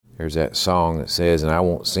There's that song that says, and I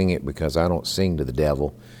won't sing it because I don't sing to the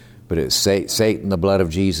devil, but it's Satan, the blood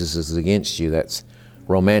of Jesus is against you. That's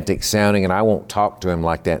romantic sounding, and I won't talk to him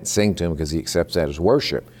like that and sing to him because he accepts that as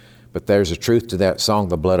worship. But there's a truth to that song,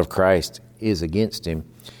 the blood of Christ is against him.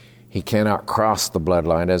 He cannot cross the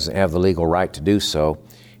bloodline, doesn't have the legal right to do so,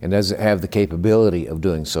 and doesn't have the capability of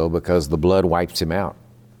doing so because the blood wipes him out.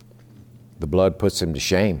 The blood puts him to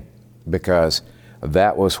shame because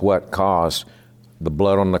that was what caused the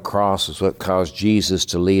blood on the cross is what caused Jesus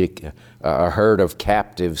to lead a herd of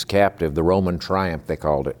captives captive, the Roman triumph, they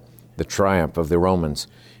called it, the triumph of the Romans.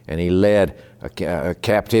 And he led a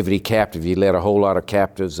captivity captive. He led a whole lot of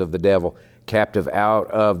captives of the devil captive out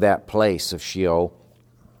of that place of Sheol.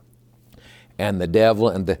 And the devil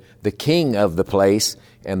and the king of the place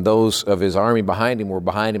and those of his army behind him were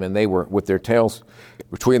behind him, and they were with their tails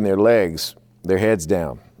between their legs, their heads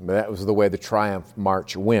down. That was the way the triumph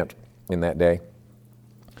march went in that day.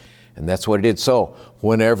 And that's what it did. So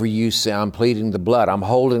whenever you say, I'm pleading the blood, I'm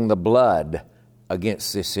holding the blood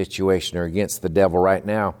against this situation or against the devil right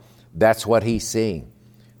now, that's what he's seeing.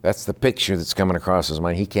 That's the picture that's coming across his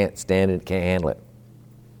mind. He can't stand it, can't handle it.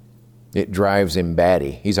 It drives him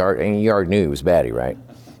batty. You already knew he was batty, right?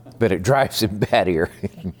 But it drives him battier.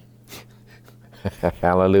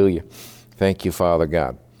 Hallelujah. Thank you, Father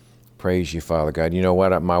God. Praise you, Father God. You know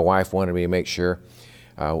what? My wife wanted me to make sure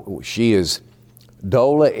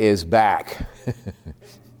Dola is back.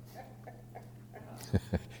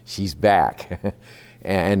 She's back.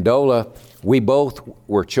 And Dola, we both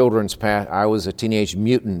were children's pastor. I was a Teenage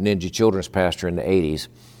Mutant Ninja children's pastor in the 80s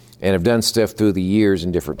and have done stuff through the years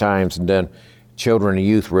and different times and done children and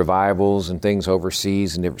youth revivals and things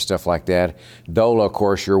overseas and different stuff like that. Dola, of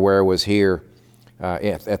course, you're aware, was here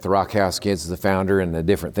at the Rock House Kids, the founder, and the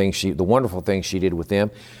different things the wonderful things she did with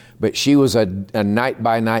them. But she was a night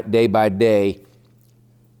by night, day by day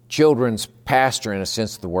children's pastor, in a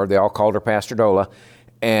sense of the word. They all called her Pastor Dola.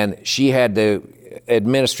 And she had to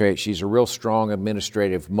administrate. She's a real strong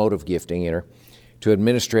administrative motive gifting in her to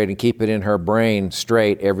administrate and keep it in her brain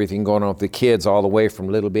straight, everything going on with the kids all the way from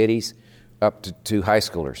little bitties up to high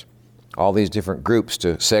schoolers. All these different groups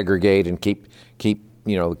to segregate and keep,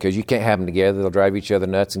 because you can't have them together. They'll drive each other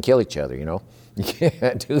nuts and kill each other, You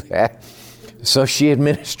can't do that. So she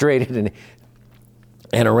administrated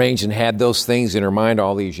and arranged and had those things in her mind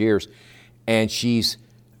all these years. And she's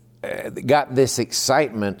got this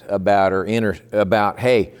excitement about her, about,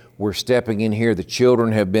 hey, we're stepping in here. The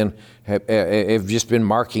children have just been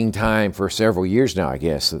marking time for several years now, I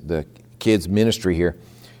guess, the kids' ministry here.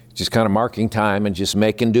 Just kind of marking time and just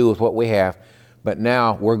making do with what we have. But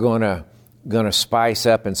now we're going to spice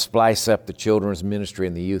up and splice up the children's ministry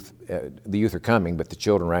and the youth. The youth are coming, but the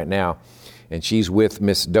children right now. And she's with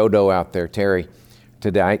Miss Dodo out there, Terry,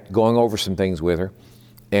 tonight, going over some things with her.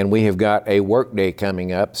 And we have got a work day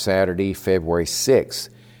coming up Saturday, February 6th.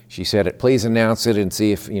 She said, please announce it and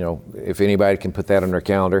see if anybody can put that on their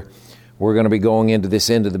calendar. We're going to be going into this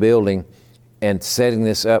end of the building and setting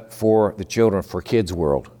this up for the children, for Kids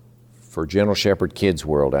World, for General Shepherd Kids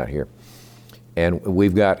World out here. And we're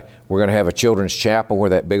going to have a children's chapel where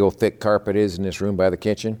that big old thick carpet is in this room by the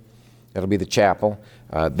kitchen. That'll be the chapel.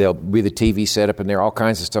 There'll be the TV set up in there, all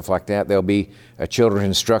kinds of stuff like that. There'll be a children's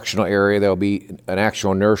instructional area. There'll be an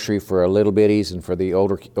actual nursery for little bitties and for the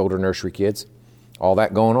older nursery kids. All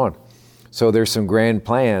that going on. So there's some grand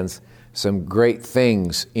plans, some great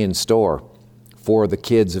things in store for the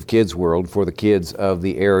kids of Kids World, for the kids of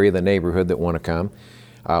the area, the neighborhood that want to come.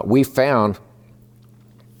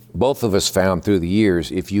 Both of us found through the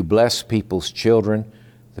years, if you bless people's children,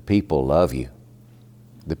 the people love you.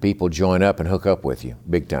 The people join up and hook up with you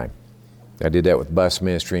big time. I did that with Bus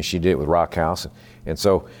Ministry, and she did it with Rock House. And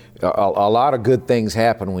so a lot of good things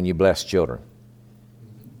happen when you bless children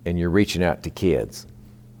and you're reaching out to kids.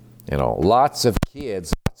 Lots of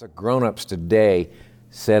kids, lots of grown-ups today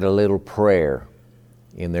said a little prayer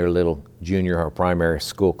in their little junior or primary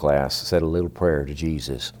school class, said a little prayer to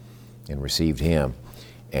Jesus and received him.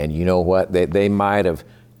 And you know what? They might have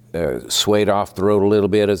swayed off the road a little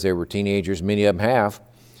bit as they were teenagers. Many of them have.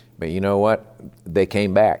 But you know what? They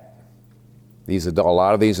came back. A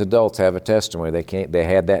lot of these adults have a testimony. They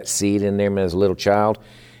had that seed in them as a little child.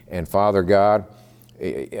 And Father God,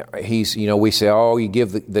 we say, oh, you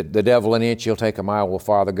give the devil an inch, he'll take a mile. Well,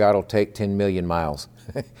 Father God will take 10 million miles.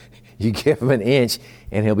 You give him an inch,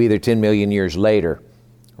 and he'll be there 10 million years later,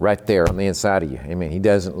 right there on the inside of you. Amen. He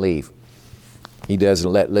doesn't leave. He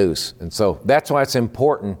doesn't let loose. And so that's why it's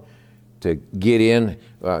important to get in.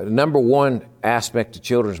 Number one aspect of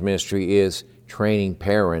children's ministry is training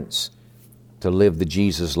parents to live the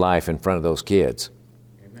Jesus life in front of those kids.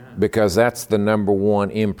 Amen. Because that's the number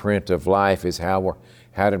one imprint of life is how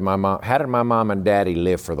did my mom and daddy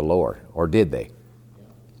live for the Lord, or did they?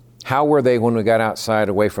 How were they when we got outside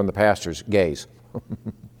away from the pastor's gaze?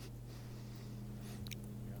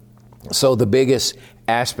 So the biggest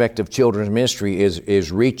aspect of children's ministry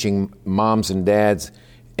is reaching moms and dads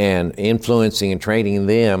and influencing and training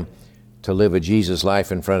them to live a Jesus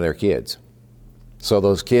life in front of their kids. So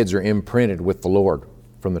those kids are imprinted with the Lord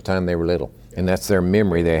from the time they were little. And that's their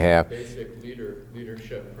memory they have. Basic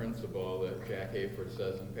leadership principle that Jack Hayford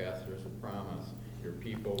says in Pastors of Promise. Your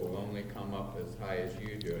people will only come up as high as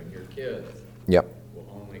you do, and your kids will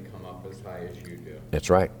only come up as high as you do. That's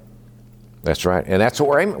right. That's right. And that's what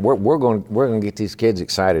we're aiming. We're going to get these kids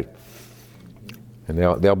excited. And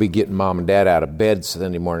they'll be getting mom and dad out of bed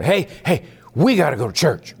Sunday morning. Hey, we got to go to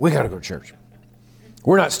church. We got to go to church.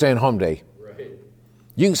 We're not staying home today. Right.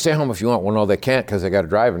 You can stay home if you want. Well, no, they can't because they got to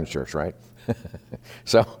drive into church, right?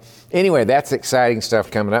 So anyway, that's exciting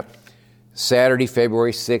stuff coming up. Saturday,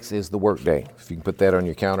 February 6th is the work day. If you can put that on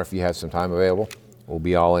your calendar if you have some time available. We'll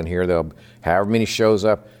be all in here. There'll however many shows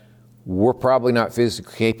up. We're probably not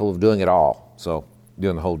physically capable of doing it all, so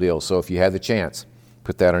doing the whole deal. So if you have the chance,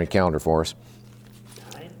 put that on your calendar for us.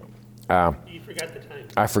 You forgot the time.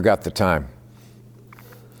 I forgot the time.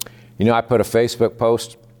 You know, I put a Facebook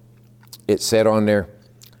post. It said on there,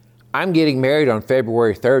 I'm getting married on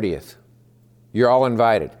February 30th. You're all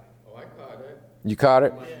invited. Oh, I caught it. You caught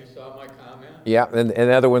it? You saw my comment? Yeah, and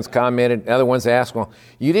other ones commented. Other ones asked, well,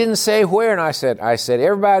 you didn't say where. And I said,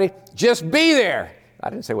 everybody, just be there. I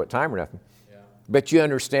didn't say what time or nothing. Yeah. But you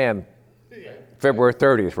understand February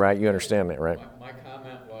 30th, right? You understand that, right? My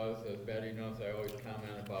comment was, as Betty knows, I always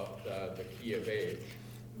comment about the key of age.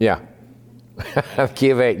 Yeah. Key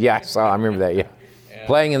of H. Yeah, I remember that, yeah. And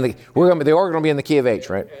playing in the organ will be in the key of H,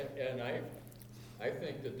 right? And I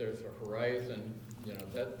think that there's a horizon,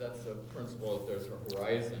 that's the principle, that there's a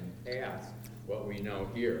horizon past what we know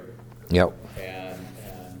here. Yep. And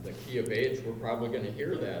the key of H, we're probably going to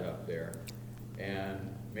hear that up there. And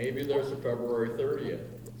maybe there's a February 30th.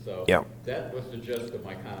 So that was the gist of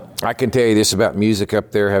my comment. I can tell you this about music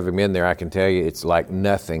up there, having been there, I can tell you it's like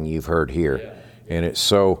nothing you've heard here. Yeah. And it's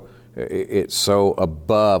so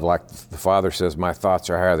above, like the Father says, my thoughts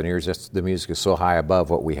are higher than yours. The music is so high above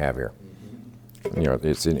what we have here.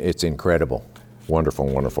 Mm-hmm. It's incredible. Wonderful,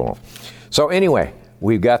 wonderful. So anyway,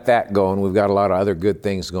 we've got that going. We've got a lot of other good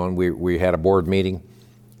things going. We had a board meeting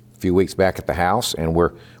a few weeks back at the house, and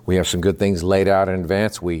we have some good things laid out in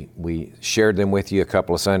advance. We shared them with you a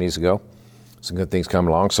couple of Sundays ago. Some good things come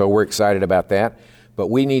along, so we're excited about that. But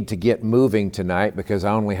we need to get moving tonight because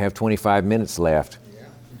I only have 25 minutes left.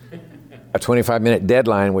 Yeah. A 25-minute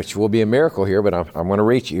deadline, which will be a miracle here, but I'm going to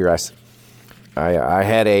reach it here. I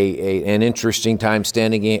had an interesting time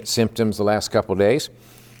standing in symptoms the last couple of days,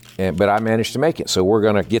 but I managed to make it. So we're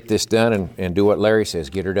going to get this done and do what Larry says,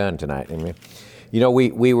 get her done tonight. I mean,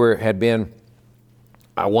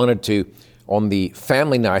 I wanted to, on the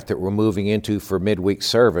family night that we're moving into for midweek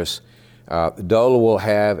service, Dola will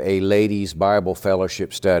have a ladies' Bible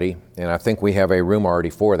fellowship study, and I think we have a room already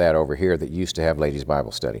for that over here that used to have ladies'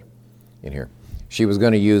 Bible study in here. She was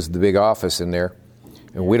going to use the big office in there,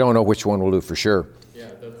 and we don't know which one we'll do for sure.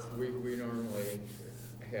 Yeah, we normally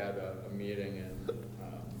had a meeting in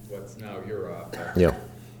what's now your office. Yeah.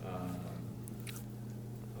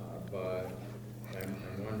 But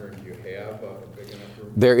I'm wondering, do you have a big enough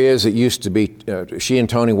room? There is. It used to be. She and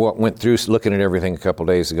Tony went through looking at everything a couple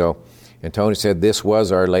days ago, and Tony said this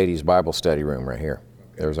was our ladies' Bible study room right here.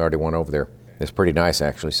 Okay. There was already one over there. It's pretty nice,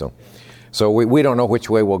 actually. So we don't know which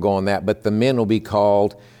way we'll go on that, but the men will be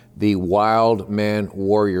called the Wild Man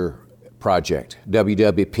Warrior Project,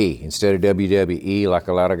 WWP, instead of WWE, like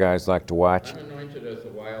a lot of guys like to watch. I'm anointed as a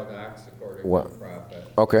wild ox according to the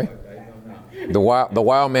prophet. Okay. I don't know. The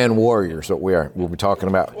Wild Man Warriors, what we are. We'll be talking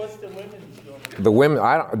about. What's the women's doing? The women,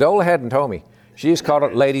 Dola hadn't told me. She just called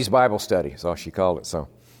it Ladies' Bible Study. That's all she called it. So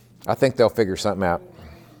I think they'll figure something out.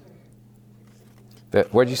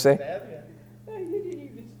 What'd you say?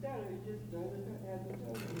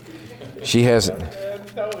 She hasn't.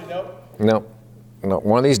 No.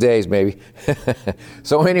 One of these days, maybe.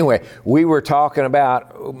 So anyway, we were talking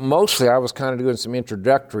about, mostly I was kind of doing some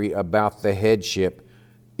introductory about the headship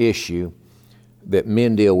issue that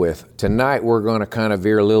men deal with. Tonight we're going to kind of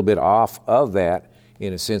veer a little bit off of that,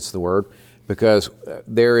 in a sense of the word, because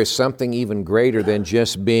there is something even greater than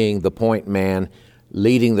just being the point man,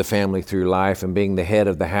 leading the family through life and being the head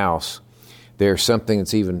of the house. There's something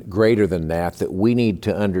that's even greater than that we need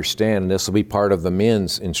to understand, and this will be part of the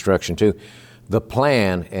men's instruction too, the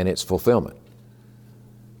plan and its fulfillment.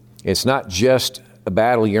 It's not just a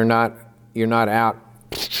battle. You're not out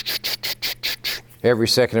every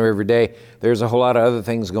second of every day. There's a whole lot of other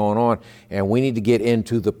things going on, and we need to get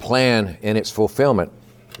into the plan and its fulfillment,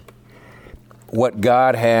 what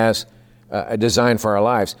God has designed for our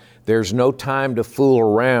lives. There's no time to fool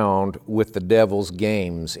around with the devil's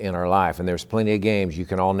games in our life, and there's plenty of games. You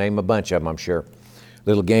can all name a bunch of them, I'm sure.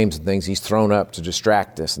 Little games and things he's thrown up to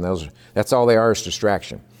distract us, and that's all they are, is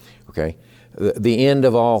distraction. Okay? The end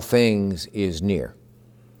of all things is near.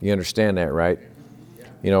 You understand that, right?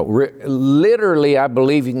 You know, literally, I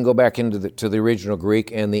believe you can go back into the original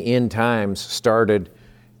Greek, and the end times started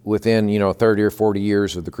within 30 or 40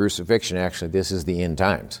 years of the crucifixion. Actually, this is the end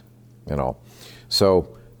times,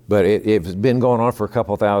 So, but it's been going on for a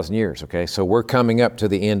couple thousand years. Okay, so we're coming up to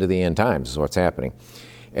the end of the end times. Is what's happening,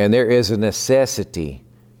 and there is a necessity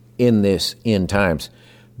in this end times.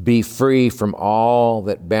 Be free from all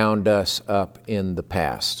that bound us up in the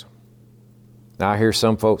past. Now, I hear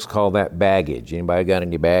some folks call that baggage. Anybody got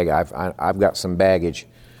any bag? I've got some baggage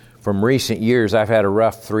from recent years. I've had a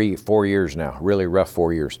rough 3-4 years now, really rough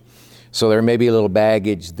 4 years. So there may be a little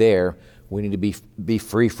baggage there. We need to be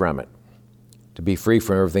free from it, to be free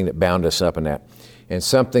from everything that bound us up in that. And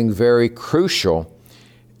something very crucial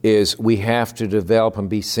is we have to develop and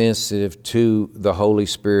be sensitive to the Holy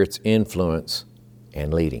Spirit's influence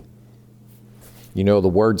and leading. The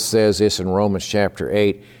Word says this in Romans chapter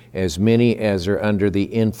 8, as many as are under the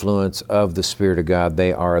influence of the Spirit of God,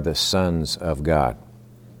 they are the sons of God.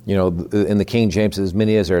 In the King James, as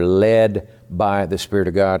many as are led by the Spirit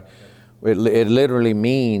of God. It literally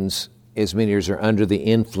means as many as are under the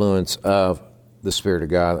influence of the Spirit of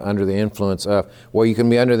God, under the influence of, well, you can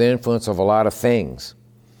be under the influence of a lot of things.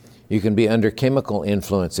 You can be under chemical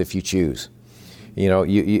influence if you choose.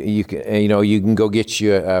 You can go get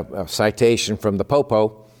you a citation from the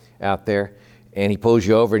popo out there, and he pulls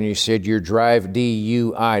you over and you said you're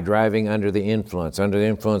DUI, driving under the influence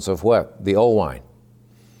of what? The old wine.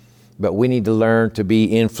 But we need to learn to be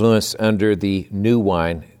influenced under the new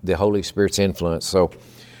wine, the Holy Spirit's influence. So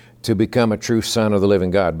to become a true son of the living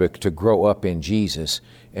God, but to grow up in Jesus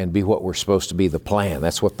and be what we're supposed to be, the plan.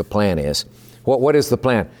 That's what the plan is. What is the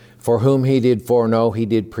plan? For whom he did foreknow, he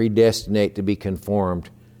did predestinate to be conformed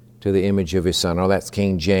to the image of his Son. Oh, that's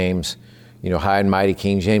King James, high and mighty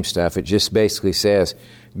King James stuff. It just basically says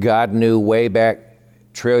God knew way back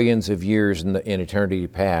trillions of years in eternity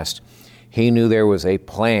past. He knew there was a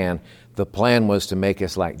plan. The plan was to make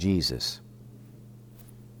us like Jesus.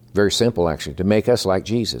 Very simple, actually, to make us like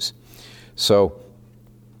Jesus. So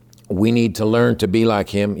we need to learn to be like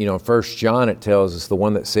him. 1 John, it tells us the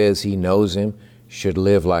one that says he knows him should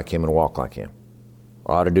live like him and walk like him.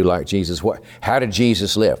 Ought to do like Jesus. How did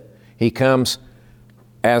Jesus live? He comes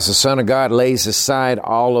as the Son of God, lays aside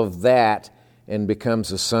all of that and becomes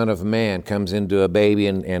the Son of Man, comes into a baby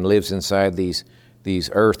and lives inside these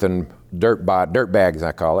earth and dirt bags,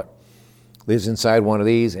 I call it. Lives inside one of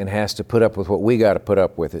these and has to put up with what we got to put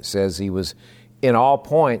up with. It says he was in all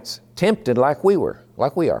points tempted like we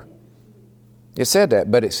are. It said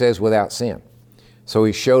that, but it says without sin. So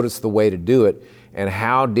he showed us the way to do it. And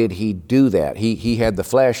how did he do that? He had the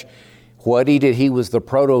flesh. What he did, he was the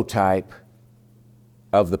prototype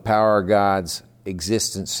of the power of God's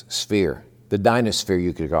existence sphere. The dynasphere,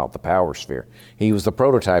 you could call it, the power sphere. He was the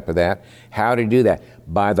prototype of that. How did he do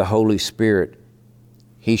that? By the Holy Spirit.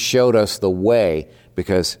 He showed us the way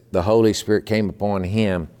because the Holy Spirit came upon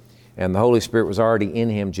him, and the Holy Spirit was already in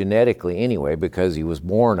him genetically anyway because he was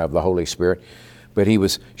born of the Holy Spirit. But he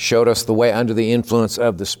showed us the way under the influence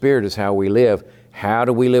of the Spirit is how we live. How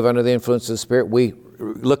do we live under the influence of the Spirit? We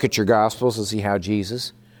look at your Gospels and see how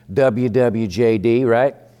Jesus, WWJD,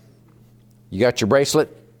 right? You got your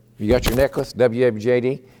bracelet? You got your necklace?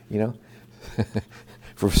 WWJD,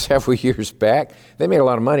 for several years back. They made a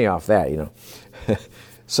lot of money off that,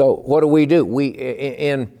 So what do?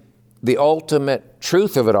 In the ultimate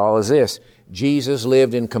truth of it all is this. Jesus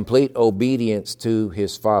lived in complete obedience to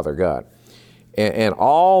his Father God. And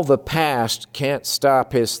all the past can't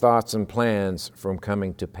stop his thoughts and plans from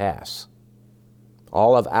coming to pass.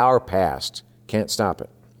 All of our past can't stop it.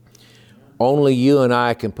 Only you and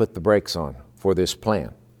I can put the brakes on for this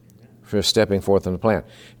plan, for stepping forth in the plan.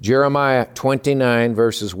 Jeremiah 29,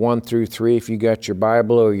 verses 1 through 3, if you got your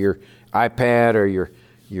Bible or your iPad or your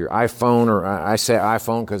iPhone, or I say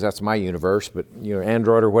iPhone because that's my universe, but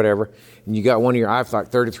Android or whatever, and you got one of your, I've like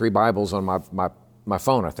 33 Bibles on my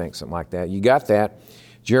phone, I think, something like that. You got that.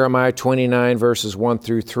 Jeremiah 29, verses 1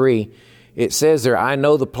 through 3. It says there, I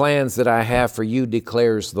know the plans that I have for you,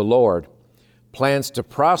 declares the Lord. Plans to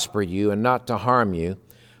prosper you and not to harm you.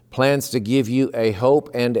 Plans to give you a hope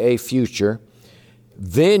and a future.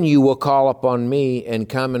 Then you will call upon me and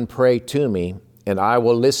come and pray to me, and I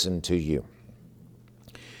will listen to you.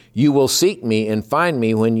 You will seek me and find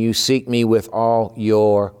me when you seek me with all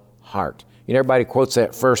your heart. You know, everybody quotes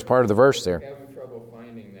that first part of the verse there. I'm having trouble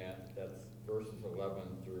finding that. That's verses 11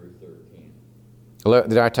 through 13.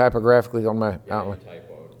 Did I typographically on my outline?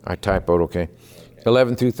 I typoed, okay.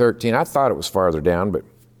 11 through 13. I thought it was farther down, but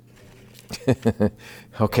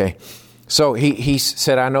okay. So he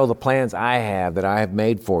said, I know the plans I have that I have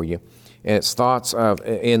made for you. And it's thoughts of,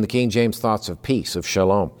 in the King James, thoughts of peace, of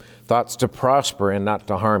shalom. Thoughts to prosper and not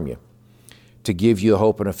to harm you, to give you a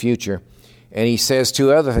hope and a future. And he says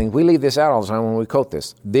two other things. We leave this out all the time when we quote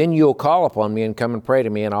this. Then you'll call upon me and come and pray to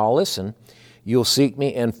me, and I'll listen. You'll seek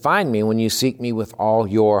me and find me when you seek me with all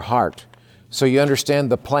your heart. So you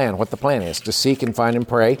understand the plan, what the plan is, to seek and find and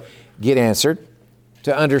pray, get answered,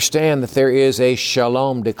 to understand that there is a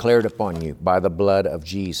shalom declared upon you by the blood of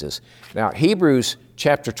Jesus. Now, Hebrews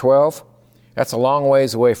chapter 12, that's a long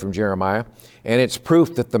ways away from Jeremiah, and it's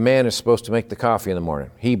proof that the man is supposed to make the coffee in the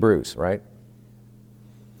morning. Hebrews, right?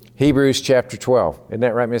 Hebrews chapter 12. Isn't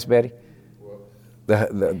that right, Miss Betty?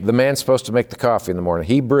 The man's supposed to make the coffee in the morning.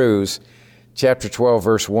 Hebrews chapter 12,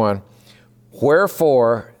 verse 1.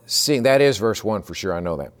 Wherefore, seeing, that is verse 1 for sure, I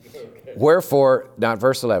know that. Okay. Wherefore, not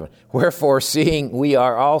verse 11. Wherefore, seeing we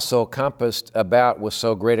are also compassed about with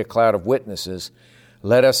so great a cloud of witnesses,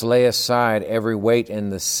 let us lay aside every weight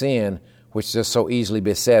and the sin which does so easily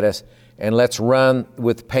beset us, and let's run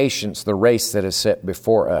with patience the race that is set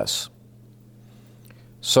before us.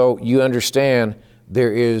 So you understand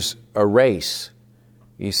there is a race.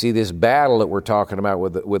 You see this battle that we're talking about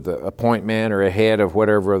with the appointment or a head of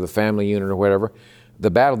whatever, of the family unit or whatever.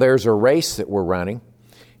 The battle, there's a race that we're running,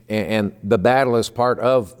 and the battle is part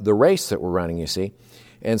of the race that we're running, you see.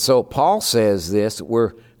 And so Paul says this,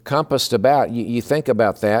 we're compassed about. You think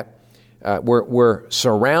about that. We're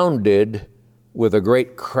surrounded with a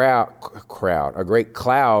great a great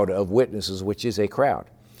cloud of witnesses, which is a crowd.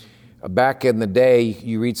 Back in the day,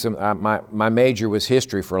 you read some. My major was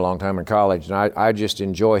history for a long time in college, and I just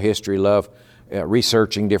enjoy history, love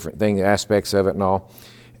researching different things, aspects of it, and all.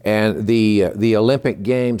 And the Olympic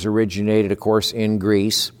Games originated, of course, in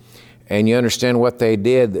Greece. And you understand what they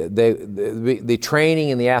did. The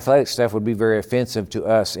training and the athletic stuff would be very offensive to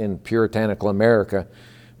us in puritanical America,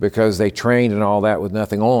 because they trained and all that with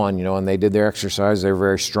nothing on, and they did their exercise. They were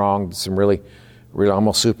very strong, some really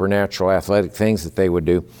almost supernatural athletic things that they would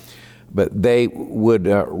do. But they would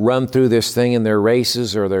run through this thing in their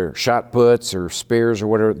races or their shot puts or spears or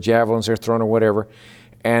whatever, javelins they're throwing or whatever.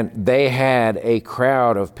 And they had a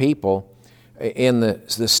crowd of people in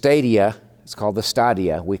the stadia. It's called the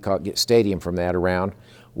stadia. We get stadium from that, around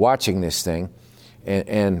watching this thing.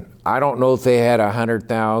 And I don't know if they had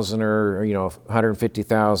 100,000 or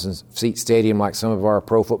 150,000 seat stadium like some of our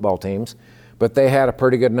pro football teams, but they had a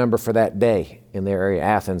pretty good number for that day in their area.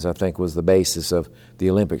 Athens, I think, was the basis of the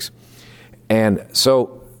Olympics. And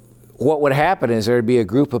so what would happen is there would be a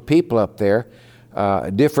group of people up there,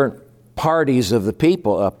 different parties of the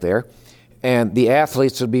people up there, and the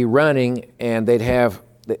athletes would be running, and they'd have,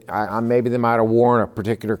 maybe they might have worn a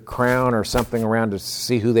particular crown or something around to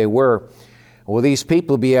see who they were. Well, these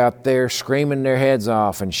people would be out there screaming their heads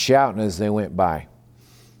off and shouting as they went by,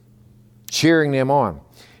 cheering them on.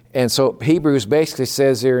 And so Hebrews basically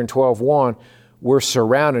says here in 12:1, we're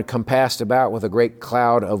surrounded, compassed about with a great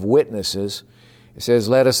cloud of witnesses. It says,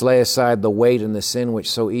 let us lay aside the weight and the sin which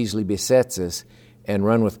so easily besets us, and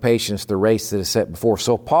run with patience the race that is set before.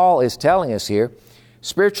 So Paul is telling us here,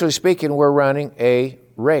 spiritually speaking, we're running a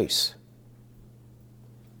race.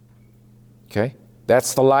 Okay?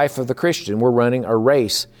 That's the life of the Christian. We're running a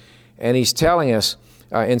race. And he's telling us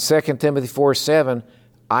in 2 Timothy 4:7,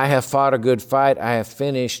 I have fought a good fight. I have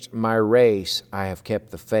finished my race. I have kept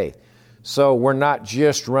the faith. So we're not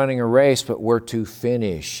just running a race, but we're to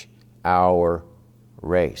finish our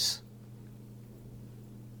race.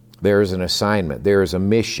 There is an assignment. There is a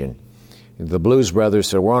mission. The Blues Brothers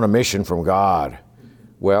said, we're on a mission from God.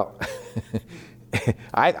 Well,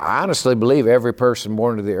 I honestly believe every person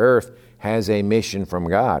born to the earth has a mission from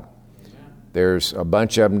God. There's a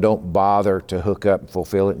bunch of them don't bother to hook up and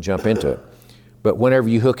fulfill it and jump into it. But whenever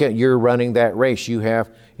you hook it, you're running that race.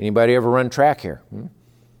 Anybody ever run track here?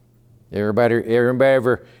 Everybody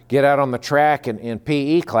ever get out on the track in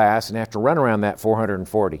PE class and have to run around that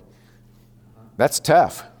 440? That's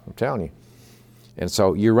tough, I'm telling you. And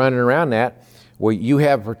so you're running around that. Well, you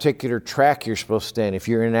have a particular track you're supposed to stay in. If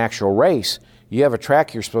you're in an actual race, you have a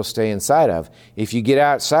track you're supposed to stay inside of. If you get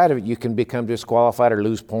outside of it, you can become disqualified or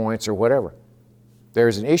lose points or whatever.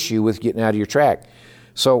 There's an issue with getting out of your track.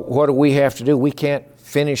 So what do we have to do? We can't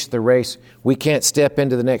finish the race. We can't step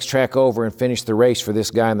into the next track over and finish the race for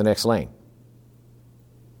this guy in the next lane.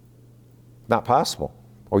 Not possible.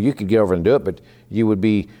 Or you could get over and do it, but you would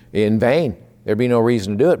be in vain. There'd be no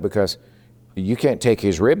reason to do it because you can't take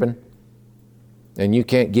his ribbon and you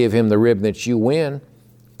can't give him the ribbon that you win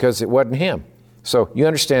because it wasn't him. So you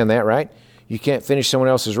understand that, right? You can't finish someone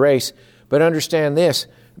else's race. But understand this,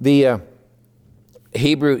 the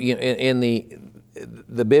Hebrew, in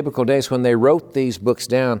the biblical days when they wrote these books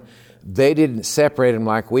down, they didn't separate them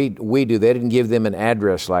like we do. They didn't give them an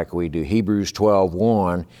address like we do. Hebrews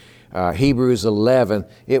 12:1, Hebrews 11,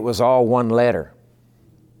 it was all one letter.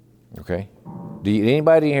 Okay?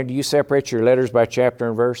 Anybody here, do you separate your letters by chapter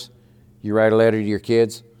and verse? You write a letter to your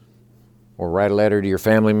kids? Or write a letter to your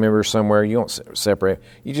family members somewhere? You don't separate.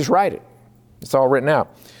 You just write it. It's all written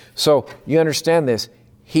out. So you understand this.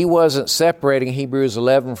 He wasn't separating Hebrews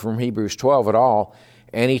 11 from Hebrews 12 at all.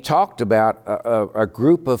 And he talked about a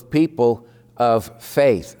group of people of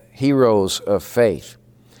faith, heroes of faith.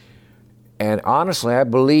 And honestly, I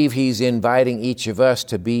believe he's inviting each of us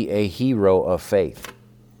to be a hero of faith.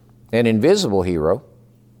 An invisible hero.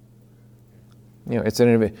 It's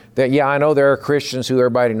I know there are Christians who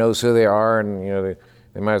everybody knows who they are, and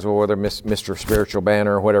they might as well wear their Mr. Spiritual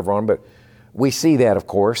banner or whatever on. But we see that, of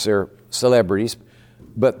course, they're celebrities.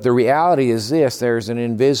 But the reality is this: there's an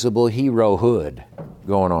invisible herohood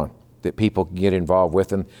going on that people can get involved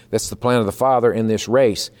with, and that's the plan of the Father in this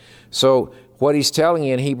race. So what he's telling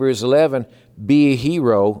you in Hebrews 11, be a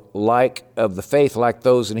hero of the faith like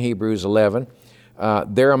those in Hebrews 11.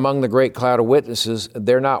 They're among the great cloud of witnesses.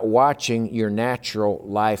 They're not watching your natural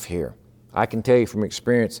life here. I can tell you from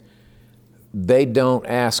experience, they don't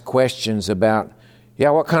ask questions about,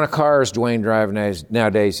 what kind of car is Dwayne driving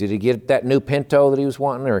nowadays? Did he get that new Pinto that he was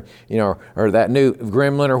wanting, or that new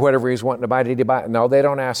Gremlin or whatever he was wanting to buy? Did he buy it? No, they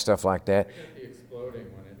don't ask stuff like that. The exploding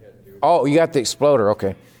when it had to. Oh, you got the exploder.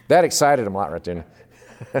 Okay, that excited them a lot right there.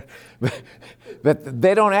 But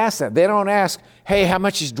they don't ask that. They don't ask, hey, how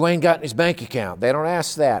much has Dwayne got in his bank account? They don't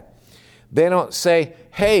ask that. They don't say,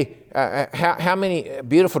 hey, how many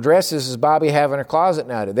beautiful dresses does Bobby have in her closet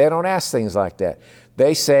now? They don't ask things like that.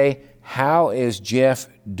 They say, how is Jeff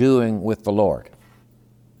doing with the Lord?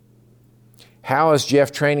 How is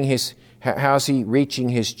Jeff how's he reaching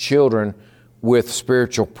his children with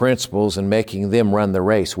spiritual principles and making them run the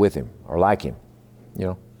race with him or like him?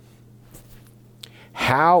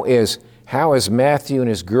 How is Matthew and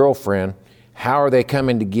his girlfriend, how are they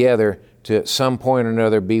coming together to at some point or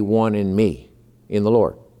another be one in me, in the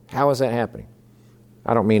Lord? How is that happening?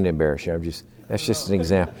 I don't mean to embarrass you. That's just an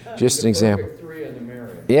example. Just an example. Three in the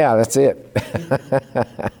marriage. Yeah, that's it.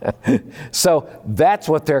 So that's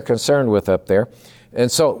what they're concerned with up there. And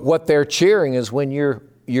so what they're cheering is when you're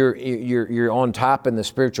on top in the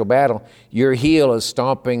spiritual battle, your heel is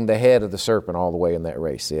stomping the head of the serpent all the way in that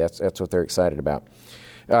race. See, that's what they're excited about.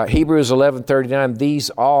 Hebrews 11:39, these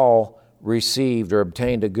all received or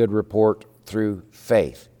obtained a good report through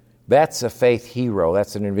faith. That's a faith hero.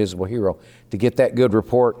 That's an invisible hero. To get that good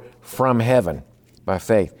report from heaven by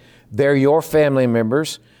faith. They're your family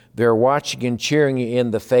members. They're watching and cheering you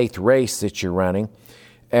in the faith race that you're running.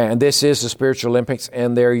 And this is the spiritual Olympics,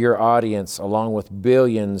 and they're your audience, along with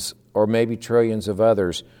billions or maybe trillions of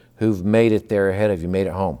others who've made it there ahead of you, made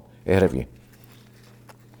it home ahead of you.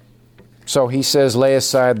 So he says, lay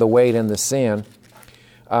aside the weight and the sin.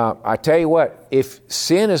 I tell you what, if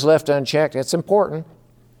sin is left unchecked, it's important.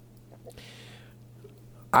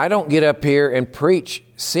 I don't get up here and preach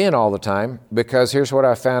sin all the time, because here's what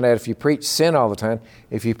I found out. If you preach sin all the time,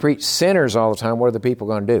 if you preach sinners all the time, what are the people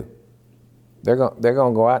going to do? They're going to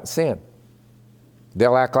go out and sin.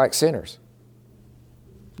 They'll act like sinners.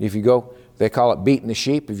 If you go, they call it beating the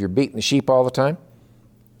sheep. If you're beating the sheep all the time,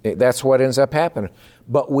 that's what ends up happening.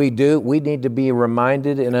 But we need to be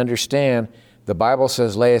reminded and understand the Bible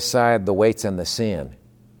says lay aside the weights and the sin.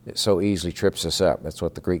 It so easily trips us up. That's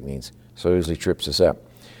what the Greek means. So easily trips us up.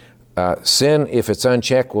 Sin, if it's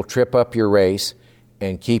unchecked, will trip up your race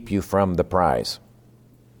and keep you from the prize.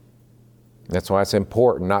 That's why it's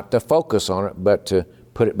important not to focus on it, but to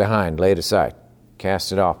put it behind, lay it aside,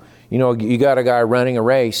 cast it off. You got a guy running a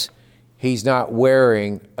race. He's not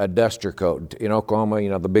wearing a duster coat. In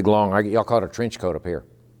Oklahoma, the big long, y'all call it a trench coat up here.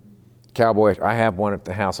 Cowboy, I have one at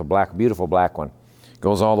the house, a beautiful black one.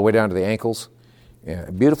 Goes all the way down to the ankles. Yeah,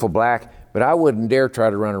 beautiful black, but I wouldn't dare try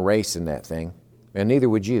to run a race in that thing, and neither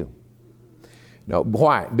would you. No,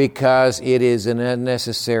 why? Because it is an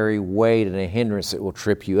unnecessary weight and a hindrance that will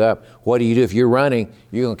trip you up. What do? If you're running,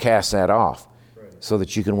 you're going to cast that off so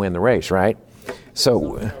that you can win the race, right?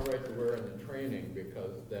 So, it's not right to wear in the training,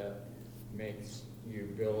 because that makes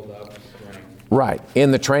you build up strength. Right,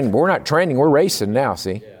 in the training. We're not training, we're racing now,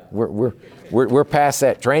 see? Yeah. We're past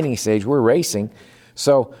that training stage, we're racing.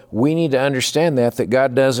 So we need to understand that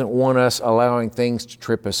God doesn't want us allowing things to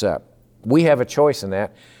trip us up. We have a choice in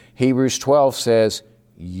that. Hebrews 12 says,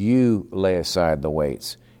 you lay aside the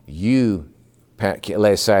weights. You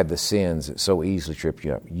lay aside the sins that so easily trip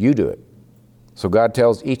you up. You do it. So God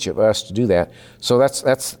tells each of us to do that. So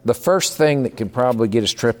that's the first thing that can probably get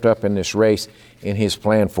us tripped up in this race in His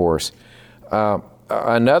plan for us.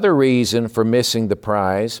 Another reason for missing the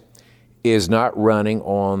prize is not running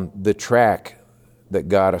on the track that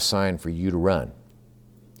God assigned for you to run.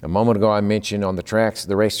 A moment ago I mentioned on the tracks,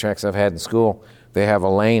 the race tracks I've had in school, they have a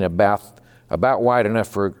lane about wide enough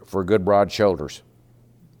for good broad shoulders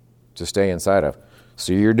to stay inside of.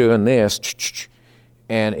 So you're doing this,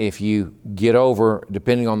 and if you get over,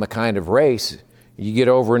 depending on the kind of race, you get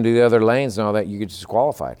over into the other lanes and all that, you get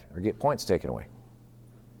disqualified or get points taken away.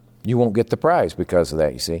 You won't get the prize because of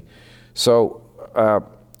that, you see. So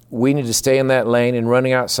we need to stay in that lane, and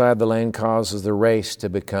running outside the lane causes the race to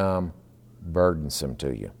become burdensome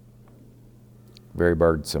to you. Very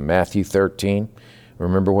burdensome. Matthew 13,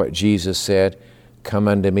 remember what Jesus said, come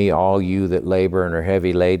unto me, all you that labor and are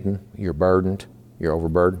heavy laden, you're burdened, you're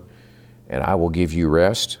overburdened, and I will give you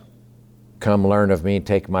rest. Come learn of me and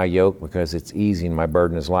take my yoke, because it's easy and my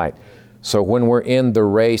burden is light. So when we're in the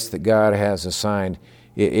race that God has assigned,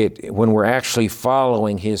 when we're actually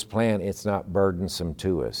following His plan, it's not burdensome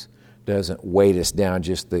to us. Doesn't weight us down.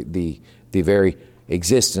 Just the very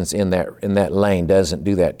existence in that lane doesn't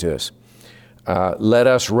do that to us. Let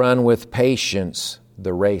us run with patience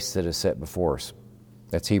the race that is set before us.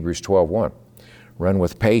 That's Hebrews 12:1. Run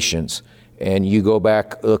with patience. And you go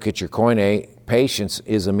back, look at your Koine. Patience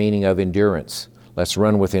is a meaning of endurance. Let's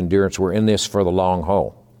run with endurance. We're in this for the long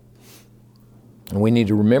haul. And we need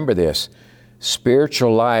to remember this.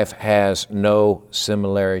 Spiritual life has no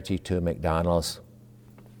similarity to McDonald's.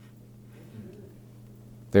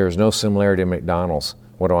 There is no similarity to McDonald's.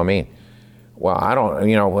 What do I mean? Well, I don't,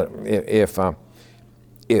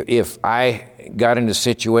 if I got into a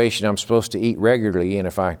situation I'm supposed to eat regularly, and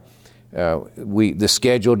if the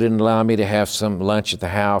schedule didn't allow me to have some lunch at the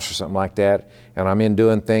house or something like that, and I'm in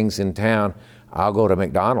doing things in town, I'll go to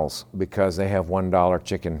McDonald's because they have $1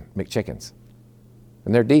 McChickens.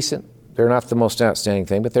 And they're decent. They're not the most outstanding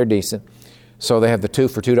thing, but they're decent. So they have the 2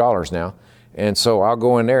 for $2 now. And so I'll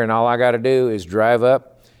go in there, and all I got to do is drive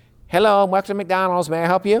up. Hello, welcome to McDonald's. May I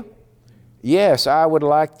help you? Yes, I would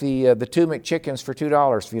like the 2 McChickens for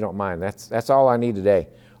 $2, if you don't mind. That's all I need today.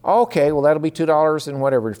 Okay, well, that'll be $2 and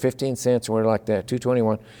whatever, 15 cents or whatever like that,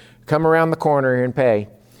 $2.21. Come around the corner here and pay.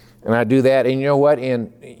 And I do that, and you know what?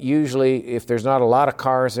 And usually, if there's not a lot of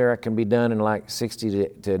cars there, it can be done in like 60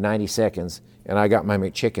 to 90 seconds, and I got my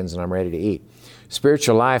McChickens and I'm ready to eat.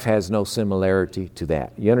 Spiritual life has no similarity to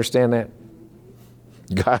that. You understand that?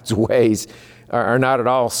 God's ways are not at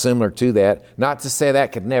all similar to that. Not to say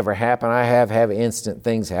that could never happen. I have instant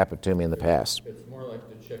things happen to me in the past. It's more like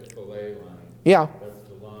the Chick-fil-A line. Yeah. That's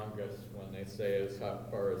the longest when they say as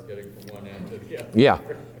far as getting from one end to the other. Yeah.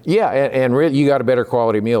 Yeah, and really, you got a better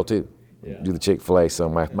quality meal, too. Yeah. Do the Chick-fil-A. So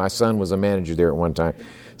my son was a manager there at one time.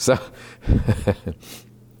 So,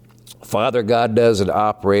 Father God doesn't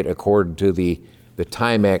operate according to the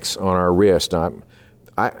Timex on our wrist.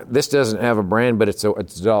 This doesn't have a brand, but it's a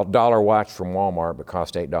dollar watch from Walmart, but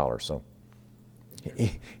cost $8. So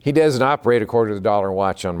he doesn't operate according to the dollar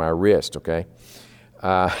watch on my wrist, okay?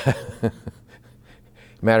 Matter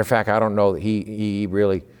of fact, I don't know that he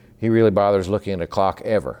really bothers looking at a clock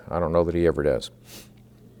ever. I don't know that he ever does.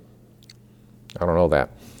 I don't know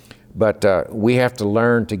that. But we have to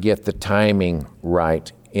learn to get the timing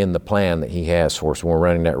right in the plan that He has for us when we're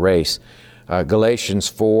running that race. Galatians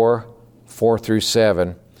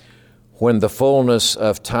 4:4-7, when the fullness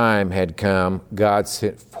of time had come, God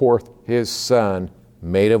sent forth His Son,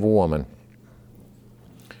 made of a woman,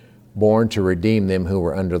 born to redeem them who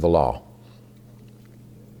were under the law.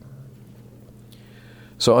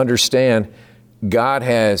 So understand, God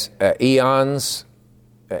has eons,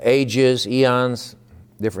 ages, eons,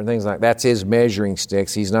 different things like that. That's His measuring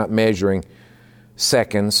sticks. He's not measuring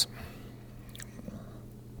seconds,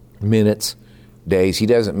 minutes, days. He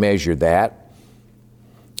doesn't measure that.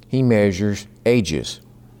 He measures ages,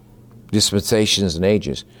 dispensations and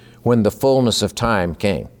ages. When the fullness of time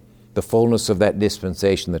came, the fullness of that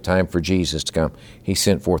dispensation, the time for Jesus to come, He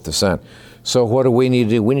sent forth the Son. So what do we need to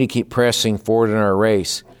do? We need to keep pressing forward in our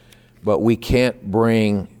race, but we can't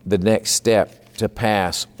bring the next step to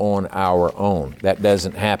pass on our own. That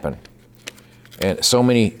doesn't happen. And so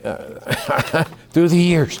many, through the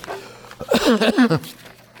years,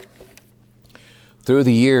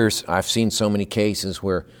 I've seen so many cases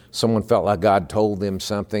where someone felt like God told them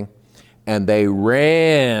something, And they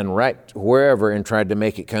ran right wherever and tried to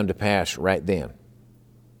make it come to pass right then.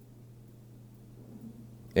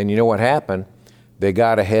 And you know what happened? They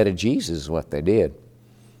got ahead of Jesus is what they did.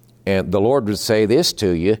 And the Lord would say this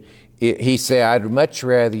to you. He said, I'd much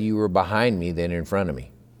rather you were behind me than in front of me.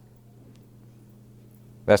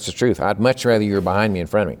 That's the truth. I'd much rather you were behind me in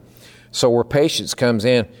front of me. So where patience comes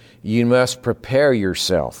in, you must prepare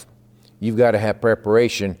yourself. You've got to have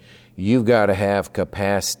preparation. You've got to have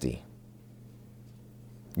capacity.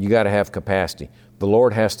 You got to have capacity. The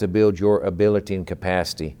Lord has to build your ability and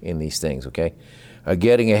capacity in these things, okay?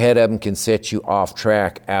 Getting ahead of Him can set you off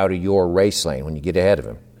track out of your race lane. When you get ahead of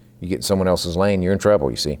Him, you get in someone else's lane, you're in trouble,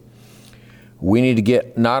 you see. We need to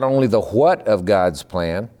get not only the what of God's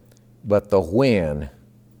plan, but the when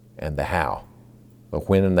and the how. The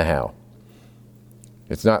when and the how.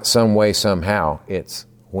 It's not some way, somehow. It's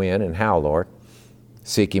when and how, Lord.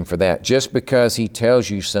 Seek Him for that. Just because He tells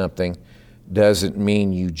you something doesn't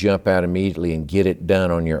mean you jump out immediately and get it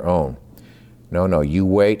done on your own. No, you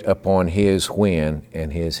wait upon His when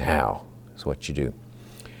and His how. That's what you do.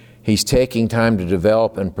 He's taking time to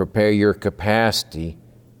develop and prepare your capacity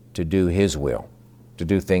to do His will, to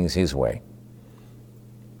do things His way.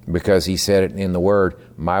 Because He said it in the Word,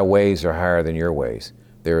 my ways are higher than your ways.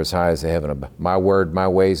 They're as high as the heaven above. My word, my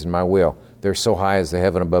ways, and my will, they're so high as the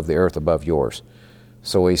heaven above the earth above yours.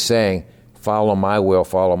 So He's saying, follow my will,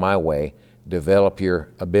 follow my way. Develop your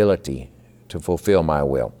ability to fulfill my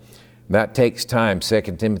will. That takes time.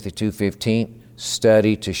 2 Timothy 2:15,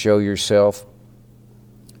 study to show yourself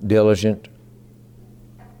diligent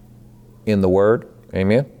in the Word.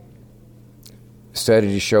 Amen? Study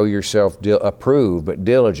to show yourself approved, but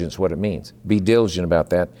diligence, what it means. Be diligent about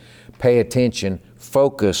that. Pay attention.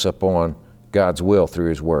 Focus upon God's will through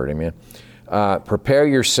His Word. Amen? Prepare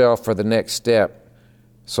yourself for the next step.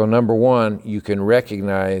 So number one, you can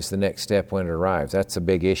recognize the next step when it arrives. That's a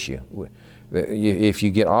big issue. If you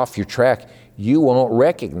get off your track, you won't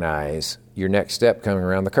recognize your next step coming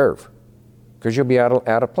around the curve because you'll be out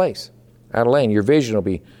of place, out of lane. Your vision will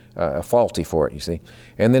be faulty for it, you see.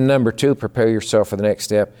 And then number two, prepare yourself for the next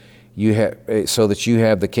step so that you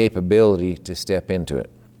have the capability to step into it.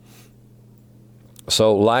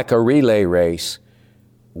 So like a relay race,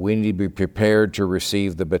 we need to be prepared to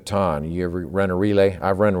receive the baton. You ever run a relay?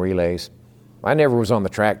 I've run relays. I never was on the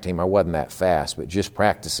track team. I wasn't that fast, but just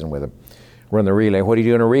practicing with them. Run the relay. What do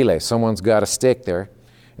you do in a relay? Someone's got a stick there,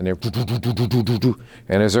 and they're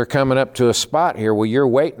and as they're coming up to a spot here, well, you're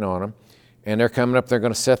waiting on them, and they're coming up, they're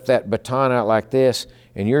going to set that baton out like this,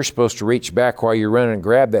 and you're supposed to reach back while you're running and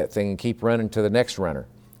grab that thing and keep running to the next runner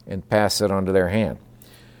and pass it onto their hand.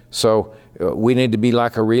 So we need to be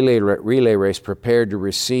like a relay race, prepared to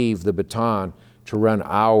receive the baton to run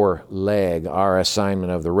our leg, our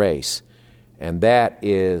assignment of the race. And that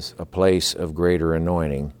is a place of greater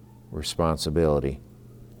anointing, responsibility,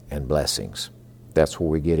 and blessings. That's where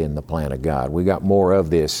we get in the plan of God. We got more of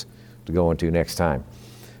this to go into next time.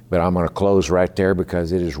 But I'm going to close right there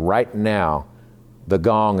because it is right now, the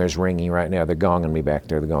gong is ringing right now. They're gonging me back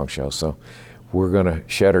there, the gong show. So we're going to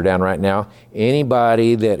shut her down right now.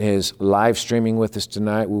 Anybody that is live streaming with us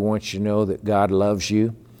tonight, we want you to know that God loves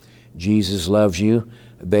you. Jesus loves you.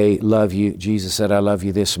 They love you. Jesus said, I love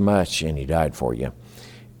you this much, and He died for you.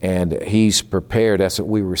 And He's prepared. That's what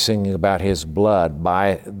we were singing about, His blood.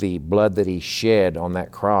 By the blood that He shed on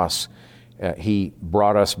that cross, He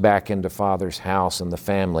brought us back into Father's house and the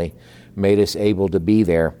family, made us able to be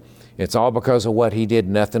there. It's all because of what He did.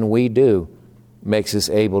 Nothing we do makes us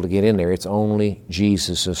able to get in there. It's only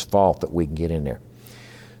Jesus' fault that we can get in there.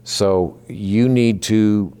 So you need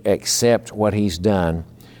to accept what He's done.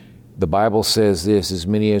 The Bible says this, as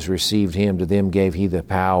many as received Him, to them gave He the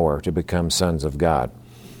power to become sons of God.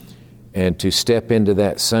 And to step into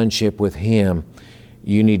that sonship with Him,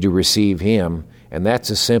 you need to receive Him. And that's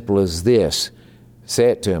as simple as this. Say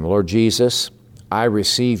it to Him, Lord Jesus, I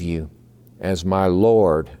receive You as my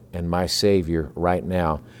Lord and my Savior right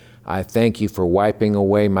now. I thank You for wiping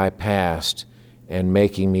away my past and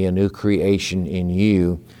making me a new creation in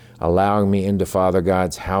You, allowing me into Father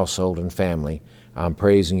God's household and family. I'm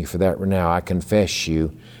praising You for that right now. I confess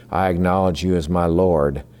You. I acknowledge You as my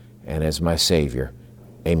Lord and as my Savior.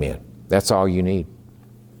 Amen. That's all you need.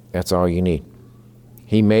 That's all you need.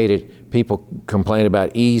 He made it. People complain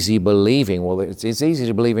about easy believing. Well, it's easy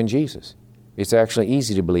to believe in Jesus. It's actually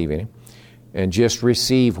easy to believe in Him. And just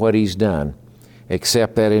receive what He's done.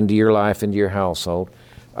 Accept that into your life, into your household.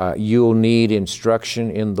 You'll need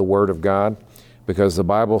instruction in the Word of God because the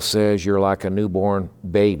Bible says you're like a newborn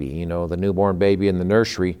baby. You know, the newborn baby in the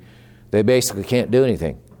nursery, they basically can't do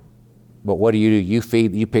anything. But what do?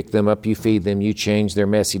 You pick them up, you feed them, you change their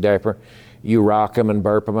messy diaper, you rock them and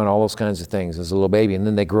burp them and all those kinds of things as a little baby, and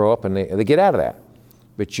then they grow up and they get out of that.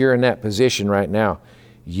 But you're in that position right now.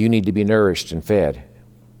 You need to be nourished and fed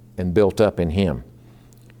and built up in Him.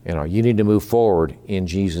 You need to move forward in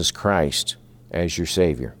Jesus Christ as your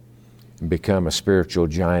Savior and become a spiritual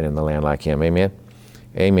giant in the land like Him. Amen?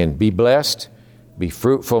 Amen. Be blessed, be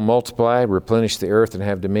fruitful, multiply, replenish the earth, and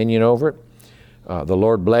have dominion over it. The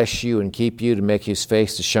Lord bless you and keep you, to make His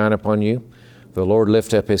face to shine upon you. The Lord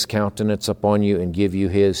lift up His countenance upon you and give you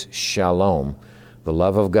His shalom. The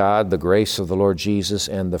love of God, the grace of the Lord Jesus,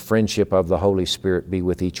 and the friendship of the Holy Spirit be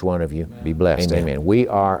with each one of you. Amen. Be blessed. Amen. We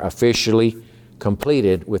are officially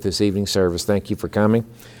completed with this evening service. Thank you for coming.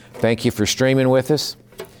 Thank you for streaming with us.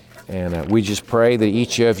 And we just pray that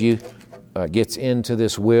each of you gets into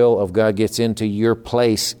this will of God, gets into your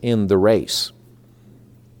place in the race,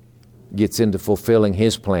 gets into fulfilling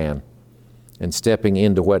His plan and stepping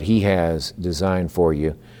into what He has designed for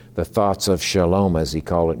you, the thoughts of shalom, as He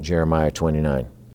called it in Jeremiah 29.